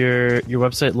link to your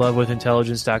website,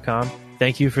 lovewithintelligence.com.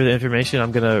 Thank you for the information.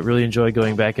 I'm going to really enjoy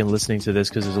going back and listening to this,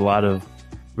 because there's a lot of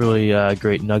really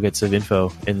great nuggets of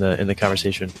info in the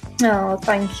conversation. Oh,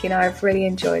 thank you. No, I've really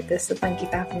enjoyed this, so thank you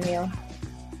for having me on.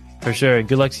 For sure.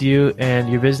 Good luck to you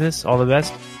and your business. All the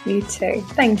best. You too.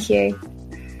 Thank you.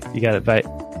 You got it. Bye.